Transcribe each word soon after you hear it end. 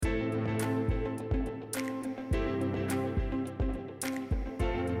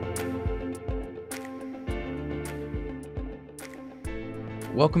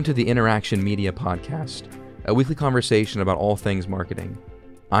Welcome to the Interaction Media Podcast, a weekly conversation about all things marketing.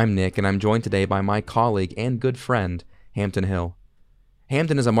 I'm Nick, and I'm joined today by my colleague and good friend, Hampton Hill.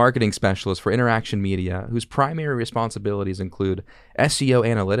 Hampton is a marketing specialist for Interaction Media, whose primary responsibilities include SEO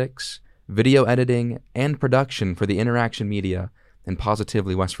analytics, video editing, and production for the Interaction Media and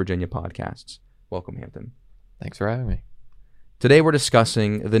Positively West Virginia podcasts. Welcome, Hampton. Thanks for having me. Today we're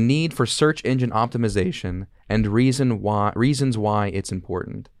discussing the need for search engine optimization and reasons why it's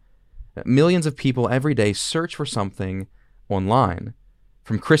important. Millions of people every day search for something online,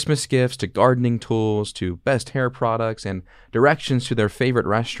 from Christmas gifts to gardening tools to best hair products and directions to their favorite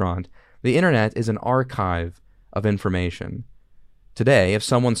restaurant. The internet is an archive of information. Today, if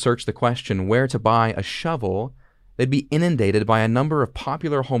someone searched the question where to buy a shovel, they'd be inundated by a number of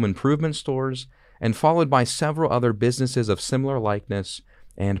popular home improvement stores and followed by several other businesses of similar likeness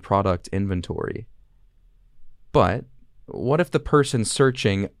and product inventory. But what if the person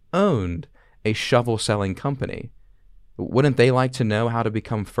searching owned a shovel-selling company? Wouldn't they like to know how to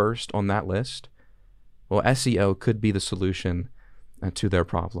become first on that list? Well, SEO could be the solution to their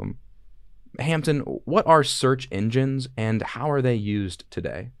problem. Hampton, what are search engines and how are they used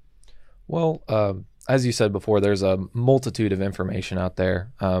today? Well, as you said before, there's a multitude of information out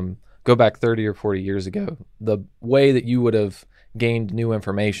there. Go back 30 or 40 years ago, the way that you would have gained new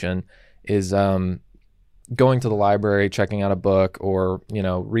information is going to the library, checking out a book, or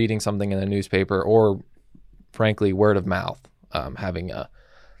reading something in the newspaper, or frankly, word of mouth, having a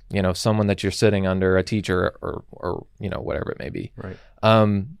someone that you're sitting under, a teacher, or whatever it may be.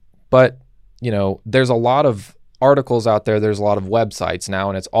 Right. But there's a lot of articles out there. There's a lot of websites now,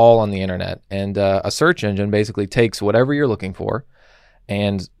 and it's all on the internet. And a search engine basically takes whatever you're looking for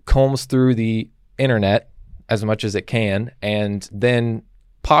and combs through the internet as much as it can, and then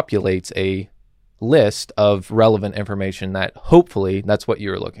populates a list of relevant information that hopefully that's what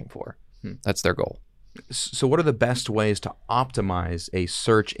you're looking for. That's their goal. So what are the best ways to optimize a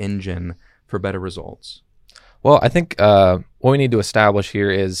search engine for better results? Well, I think what we need to establish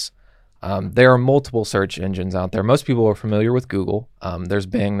here is there are multiple search engines out there. Most people are familiar with Google. There's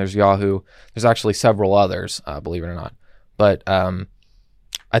Bing, there's Yahoo. There's actually several others, believe it or not. But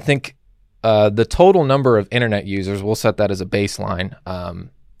I think the total number of internet users, we'll set that as a baseline.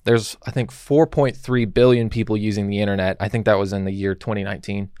 There's, I think, 4.3 billion people using the internet. I think that was in the year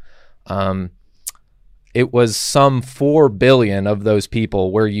 2019. It was some 4 billion of those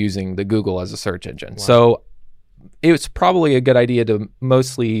people were using the Google as a search engine. Wow. So it's probably a good idea to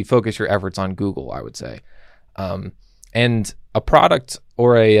mostly focus your efforts on Google, I would say. And a product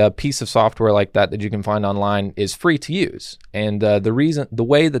or a piece of software like that you can find online is free to use. And the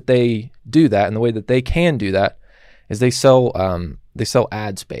way that they do that and the way that they can do that is they sell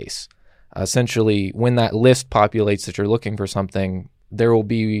ad space. Essentially, when that list populates that you're looking for something, there will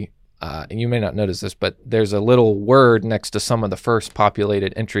be, and you may not notice this, but there's a little word next to some of the first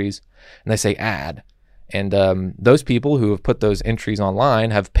populated entries, and they say ad. And those people who have put those entries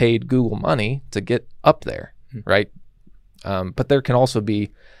online have paid Google money to get up there, right? But there can also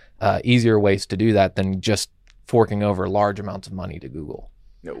be easier ways to do that than just forking over large amounts of money to Google.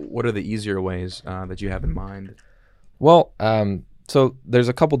 What are the easier ways that you have in mind? Well, so there's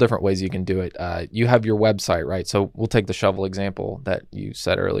a couple different ways you can do it. You have your website, right? So we'll take the shovel example that you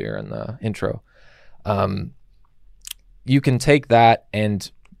said earlier in the intro. You can take that and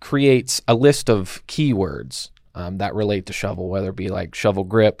create a list of keywords that relate to shovel, whether it be like shovel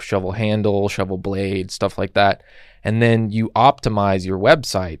grip, shovel handle, shovel blade, stuff like that. And then you optimize your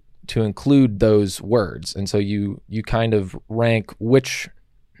website to include those words. And so you kind of rank which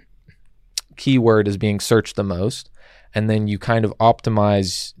keyword is being searched the most, and then you kind of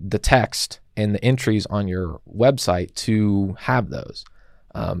optimize the text and the entries on your website to have those.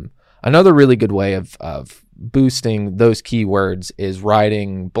 Another really good way of boosting those keywords is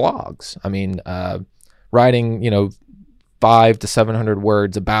writing blogs. I mean, writing 500 to 700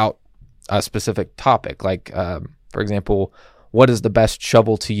 words about a specific topic, like for example, what is the best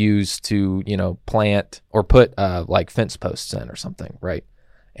shovel to use to plant or put like fence posts in or something, right?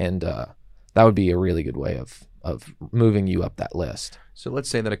 And that would be a really good way of moving you up that list. So let's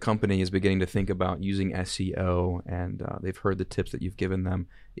say that a company is beginning to think about using SEO, and they've heard the tips that you've given them,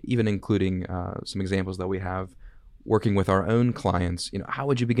 even including some examples that we have working with our own clients. How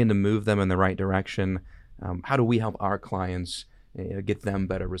would you begin to move them in the right direction? How do we help our clients get them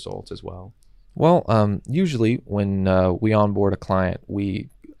better results as well? Well, usually when we onboard a client, we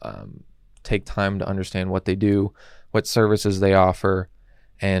take time to understand what they do, what services they offer,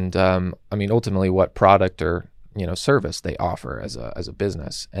 and ultimately what product or service they offer as a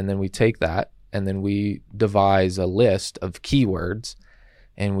business. And then we take that and then we devise a list of keywords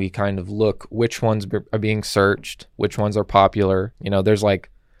and we kind of look which ones are being searched, which ones are popular. There's like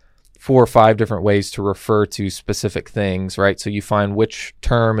 4 or 5 different ways to refer to specific things, right? So you find which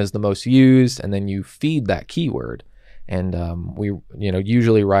term is the most used, and then you feed that keyword. And we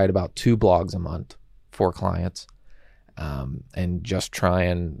usually write about 2 blogs a month for clients, and just try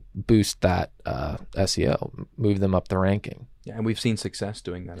and boost that SEO, move them up the ranking. Yeah, and we've seen success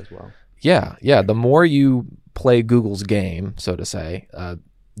doing that as well. Yeah. The more you play Google's game, so to say,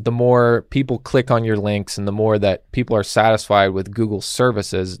 the more people click on your links, and the more that people are satisfied with Google's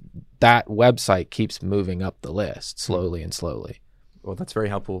services, that website keeps moving up the list slowly and slowly. Well, that's very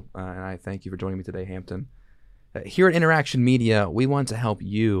helpful, and I thank you for joining me today, Hampton. Here at Interaction Media, we want to help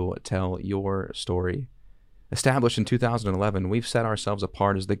you tell your story. Established in 2011, we've set ourselves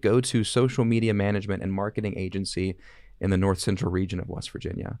apart as the go-to social media management and marketing agency in the North Central region of West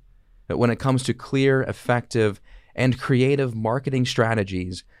Virginia. When it comes to clear, effective, and creative marketing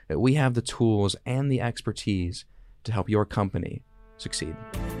strategies, we have the tools and the expertise to help your company succeed.